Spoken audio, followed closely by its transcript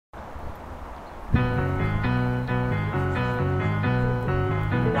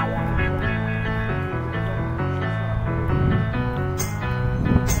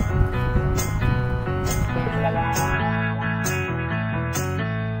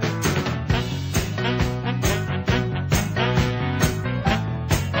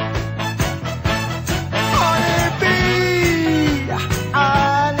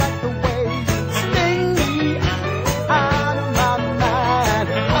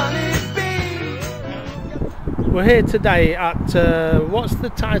We're here today at, what's the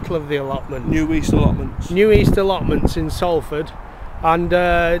title of the allotment? New East Allotments. New East Allotments in Salford. And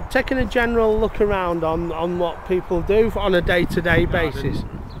taking a general look around on what people do on a day-to-day basis.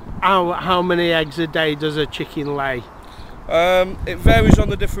 How many eggs a day does a chicken lay? It varies on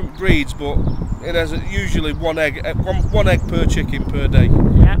the different breeds, but it has usually one egg per chicken per day.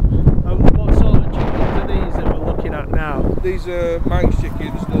 Yeah. And what sort of chickens are these that we're looking at now? These are Manx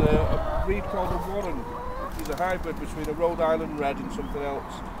chickens. They're a breed called a Warren, which is a hybrid between a Rhode Island Red and something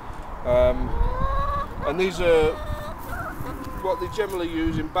else. And these are what they generally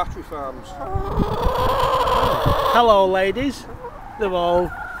use in battery farms. Hello, ladies. They've all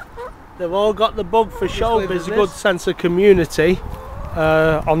got the bug for show business. There's a good sense of community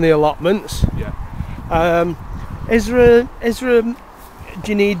on the allotments. Yeah. Do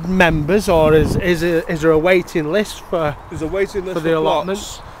you need members, or is there a waiting list for? There's a waiting list for the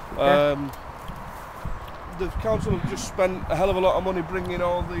allotments. Yeah. The council have just spent a hell of a lot of money bringing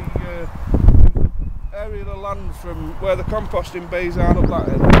all the area of land from where the composting bays are up that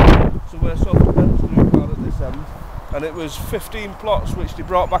end, so where Salford Dent's are at this end. And it was 15 plots which they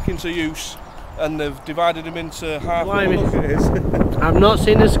brought back into use, and they've divided them into half. Look it is. I've not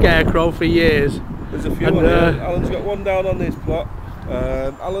seen a scarecrow for years. There's a few on here. Alan's got one down on this plot.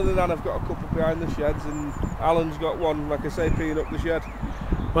 Alan and Anne have got a couple behind the sheds, and Alan's got one, like I say, peeing up the shed.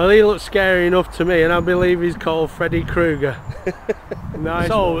 Well, he looks scary enough to me, and I believe he's called Freddy Krueger. Nice.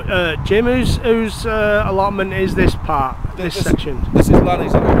 So, Jim, whose allotment is this part, this section? This is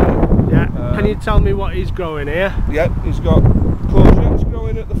Larry's allotment. Yeah. Can you tell me what he's growing here? Yep, he's got courgettes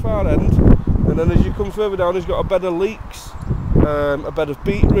growing at the far end, and then as you come further down, he's got a bed of leeks, a bed of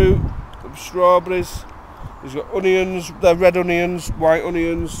beetroot, strawberries. He's got onions, they're red onions, white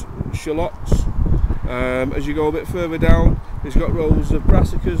onions, shallots. As you go a bit further down, he's got rows of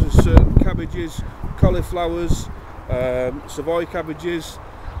brassicas and certain cabbages, cauliflowers, Savoy cabbages.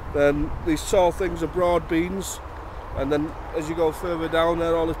 Then these tall things are broad beans, and then as you go further down,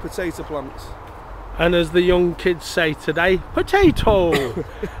 they're all his potato plants. And as the young kids say today, potato!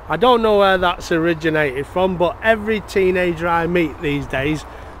 I don't know where that's originated from, but every teenager I meet these days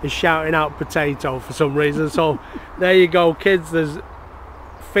is shouting out potato for some reason. So there you go, kids, there's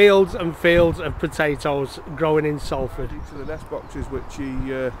fields and fields of potatoes growing in Salford. To the nest boxes which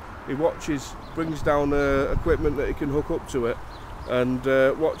he watches, brings down equipment that he can hook up to it, and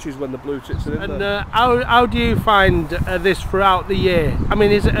watches when the blue tits are in there. And how do you find this throughout the year? I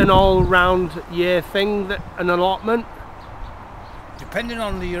mean, is it an all-round year thing, an allotment? Depending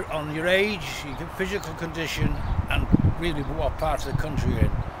on your age, your physical condition, and really what part of the country you're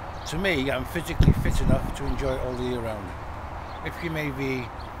in. To me, I'm physically fit enough to enjoy it all the year round. If you maybe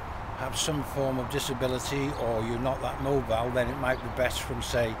have some form of disability or you're not that mobile, then it might be best from,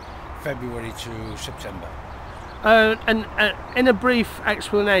 say, February to September. And in a brief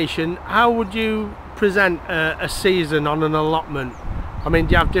explanation, how would you present a season on an allotment? I mean,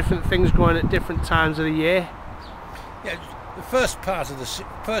 do you have different things going at different times of the year? Yeah, the first part of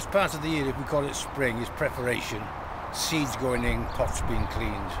the year, if we call it spring, is preparation. Seeds going in, pots being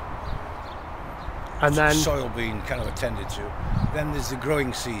cleaned, and then soil being kind of attended to. Then there's the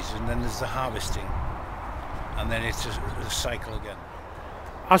growing season, then there's the harvesting, and then it's a cycle again.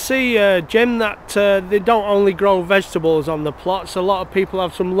 I see, Jim, that they don't only grow vegetables on the plots. A lot of people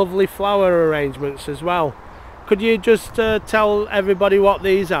have some lovely flower arrangements as well. Could you just tell everybody what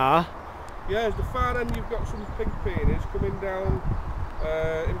these are? Yeah, at the far end you've got some pink peonies coming down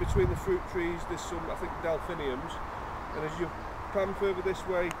in between the fruit trees. There's some, I think, delphiniums, and as you pan further this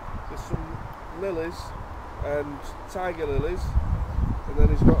way, there's some lilies and tiger lilies, and then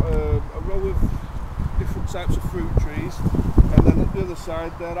he's got a row of different types of fruit trees, and then at the other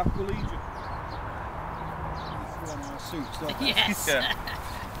side they're Aqualegion. It's one of our suits, don't they? Yes. Yeah.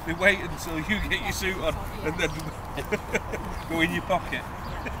 They wait until you get your suit on and then go in your pocket.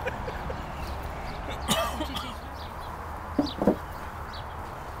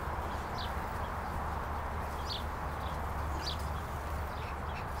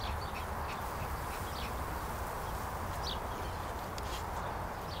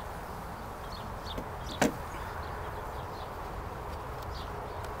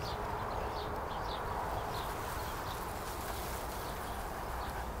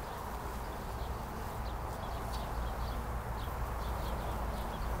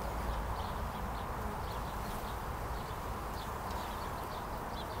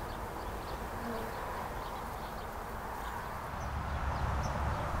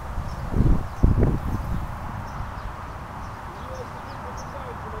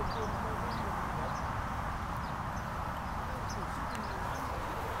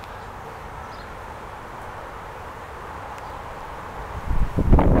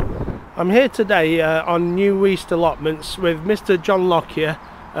 I'm here today on New East Allotments with Mr. John Lockyer,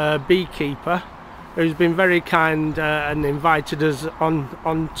 beekeeper, who's been very kind and invited us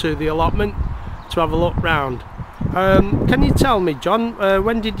onto the allotment to have a look round. Can you tell me, John,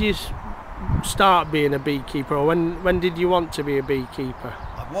 when did you start being a beekeeper, or when did you want to be a beekeeper?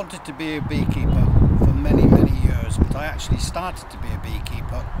 I've wanted to be a beekeeper for many years, but I actually started to be a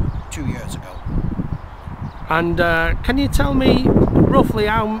beekeeper 2 years ago. And can you tell me roughly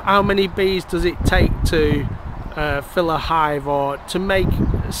how many bees does it take to fill a hive, or to make,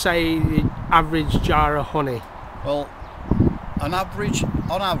 say, the average jar of honey? Well, on average,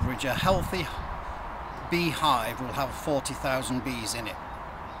 a healthy beehive will have 40,000 bees in it.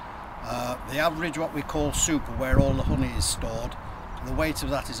 The average, what we call super, where all the honey is stored, the weight of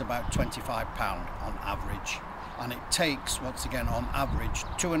that is about 25 pounds on average, and it takes, once again, on average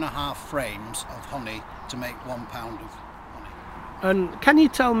 2.5 frames of honey to make 1 pound of honey. And can you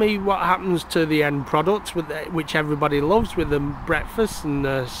tell me what happens to the end products, which everybody loves, with the breakfast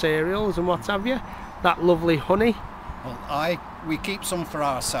and cereals and what have you, that lovely honey? Well, we keep some for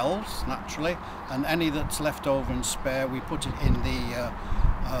ourselves, naturally, and any that's left over and spare, we put it in the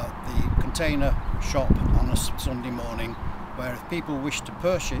container shop on a Sunday morning, where if people wish to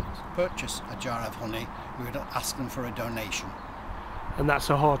purchase a jar of honey, we would ask them for a donation. And that's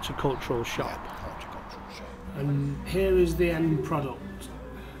a horticultural shop? Yeah, horticultural shop. And here is the end product,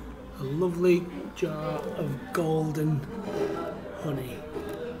 a lovely jar of golden honey.